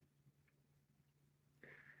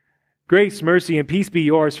Grace, mercy, and peace be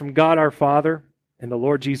yours from God our Father and the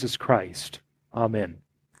Lord Jesus Christ. Amen.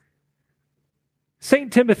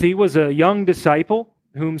 St. Timothy was a young disciple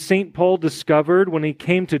whom St. Paul discovered when he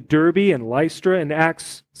came to Derbe and Lystra in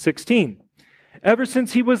Acts 16. Ever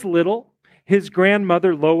since he was little, his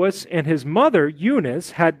grandmother Lois and his mother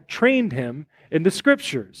Eunice had trained him in the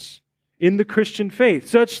Scriptures, in the Christian faith,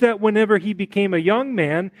 such that whenever he became a young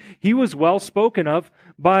man, he was well spoken of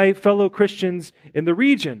by fellow Christians in the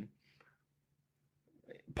region.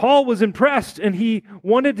 Paul was impressed, and he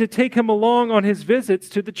wanted to take him along on his visits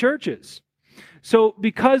to the churches. So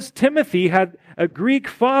because Timothy had a Greek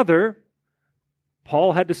father,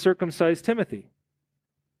 Paul had to circumcise Timothy.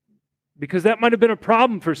 Because that might have been a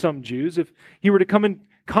problem for some Jews. If he were to come in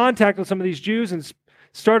contact with some of these Jews and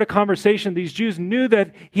start a conversation, these Jews knew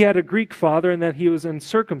that he had a Greek father and that he was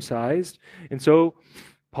uncircumcised. And so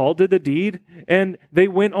Paul did the deed, and they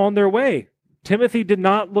went on their way. Timothy did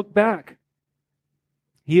not look back.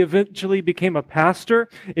 He eventually became a pastor,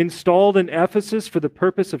 installed in Ephesus for the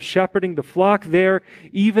purpose of shepherding the flock there,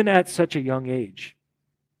 even at such a young age.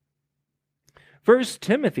 1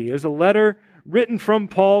 Timothy is a letter written from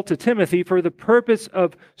Paul to Timothy for the purpose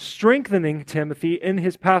of strengthening Timothy in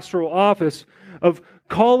his pastoral office, of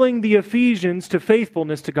calling the Ephesians to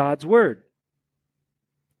faithfulness to God's word.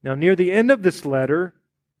 Now, near the end of this letter,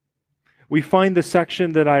 we find the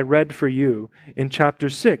section that I read for you in chapter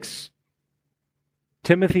 6.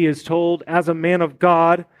 Timothy is told, as a man of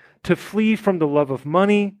God, to flee from the love of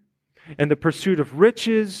money and the pursuit of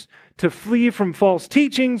riches, to flee from false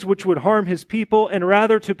teachings which would harm his people, and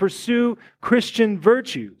rather to pursue Christian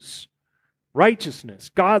virtues, righteousness,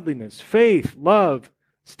 godliness, faith, love,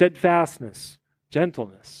 steadfastness,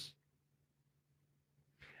 gentleness.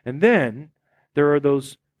 And then there are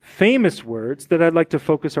those famous words that I'd like to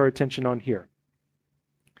focus our attention on here.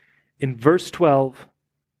 In verse 12,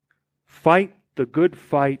 fight the good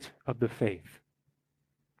fight of the faith.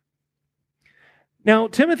 Now,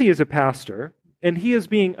 Timothy is a pastor, and he is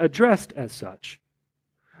being addressed as such.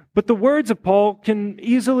 But the words of Paul can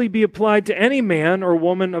easily be applied to any man or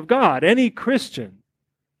woman of God, any Christian.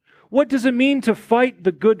 What does it mean to fight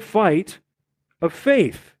the good fight of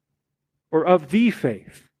faith, or of the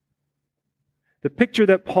faith? The picture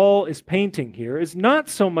that Paul is painting here is not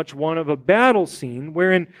so much one of a battle scene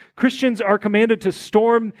wherein Christians are commanded to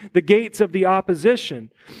storm the gates of the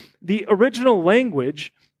opposition. The original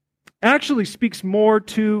language actually speaks more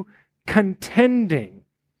to contending,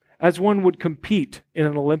 as one would compete in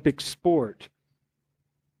an Olympic sport.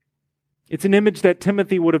 It's an image that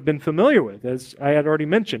Timothy would have been familiar with, as I had already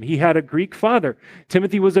mentioned. He had a Greek father.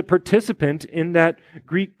 Timothy was a participant in that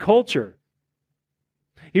Greek culture.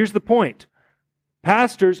 Here's the point.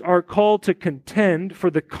 Pastors are called to contend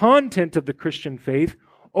for the content of the Christian faith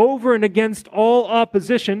over and against all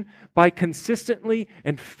opposition by consistently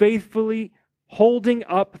and faithfully holding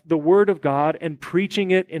up the Word of God and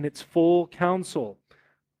preaching it in its full counsel.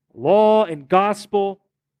 Law and gospel,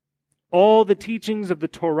 all the teachings of the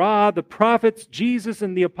Torah, the prophets, Jesus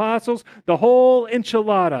and the apostles, the whole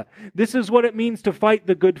enchilada. This is what it means to fight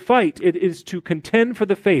the good fight. It is to contend for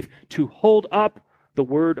the faith, to hold up the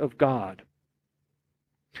Word of God.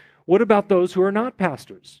 What about those who are not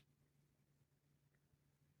pastors?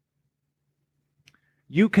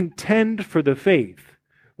 You contend for the faith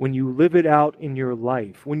when you live it out in your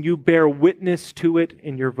life, when you bear witness to it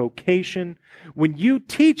in your vocation, when you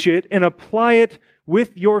teach it and apply it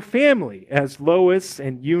with your family, as Lois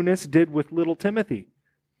and Eunice did with little Timothy.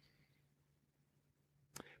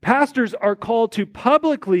 Pastors are called to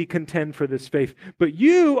publicly contend for this faith, but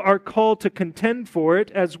you are called to contend for it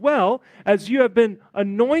as well, as you have been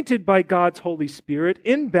anointed by God's Holy Spirit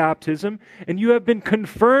in baptism, and you have been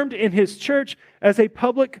confirmed in His church as a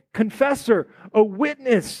public confessor, a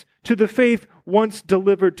witness to the faith once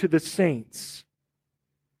delivered to the saints.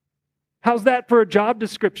 How's that for a job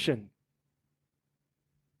description?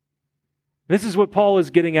 This is what Paul is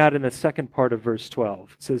getting at in the second part of verse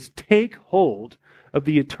 12. It says, "Take hold of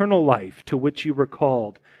the eternal life to which you were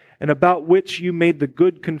called, and about which you made the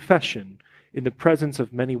good confession in the presence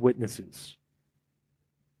of many witnesses."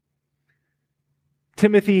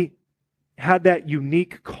 Timothy had that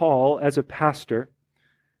unique call as a pastor,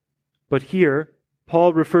 but here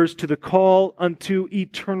Paul refers to the call unto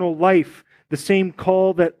eternal life, the same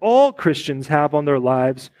call that all Christians have on their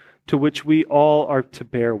lives, to which we all are to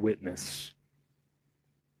bear witness.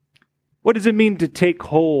 What does it mean to take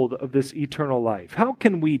hold of this eternal life? How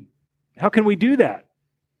can we do that?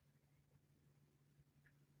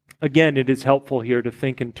 Again, it is helpful here to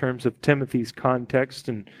think in terms of Timothy's context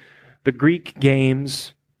and the Greek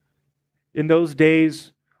games. In those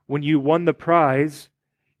days, when you won the prize,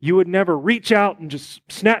 You would never reach out and just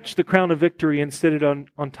snatch the crown of victory and sit it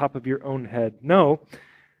on top of your own head. No,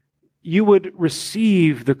 you would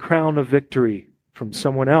receive the crown of victory from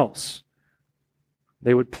someone else.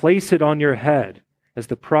 They would place it on your head as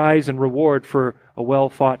the prize and reward for a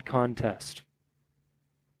well-fought contest.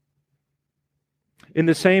 In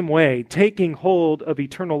the same way, taking hold of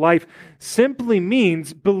eternal life simply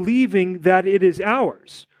means believing that it is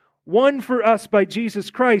ours, won for us by Jesus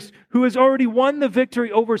Christ, who has already won the victory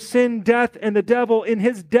over sin, death, and the devil in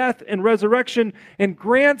his death and resurrection, and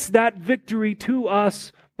grants that victory to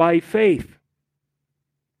us by faith.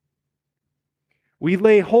 We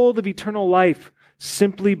lay hold of eternal life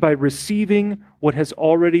simply by receiving what has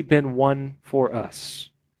already been won for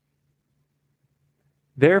us.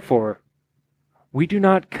 Therefore, we do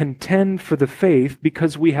not contend for the faith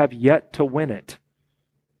because we have yet to win it.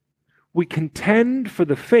 We contend for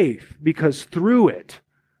the faith because through it,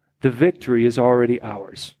 the victory is already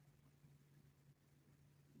ours.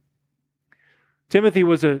 Timothy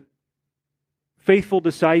was a faithful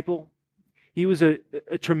disciple. He was a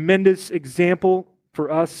tremendous example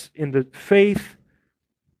for us in the faith.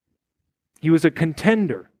 He was a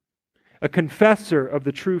contender, a confessor of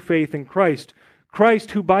the true faith in Christ.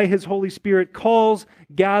 Christ, who by his Holy Spirit calls,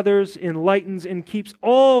 gathers, enlightens, and keeps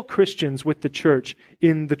all Christians with the church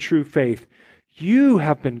in the true faith. You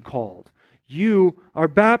have been called. You are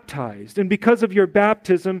baptized. And because of your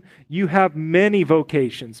baptism, you have many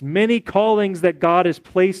vocations, many callings that God has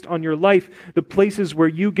placed on your life, the places where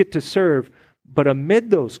you get to serve. But amid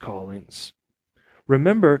those callings,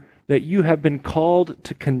 remember that you have been called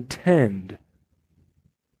to contend,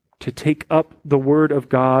 to take up the Word of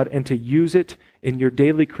God and to use it in your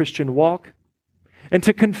daily Christian walk, and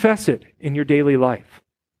to confess it in your daily life.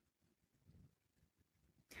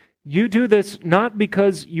 You do this not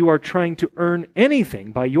because you are trying to earn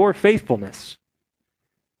anything by your faithfulness.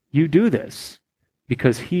 You do this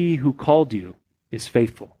because he who called you is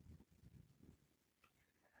faithful.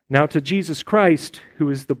 Now to Jesus Christ, who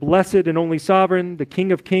is the blessed and only sovereign, the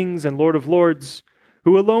King of kings and Lord of lords,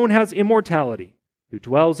 who alone has immortality, who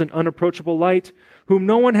dwells in unapproachable light, whom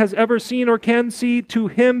no one has ever seen or can see, to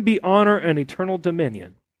him be honor and eternal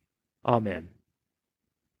dominion. Amen.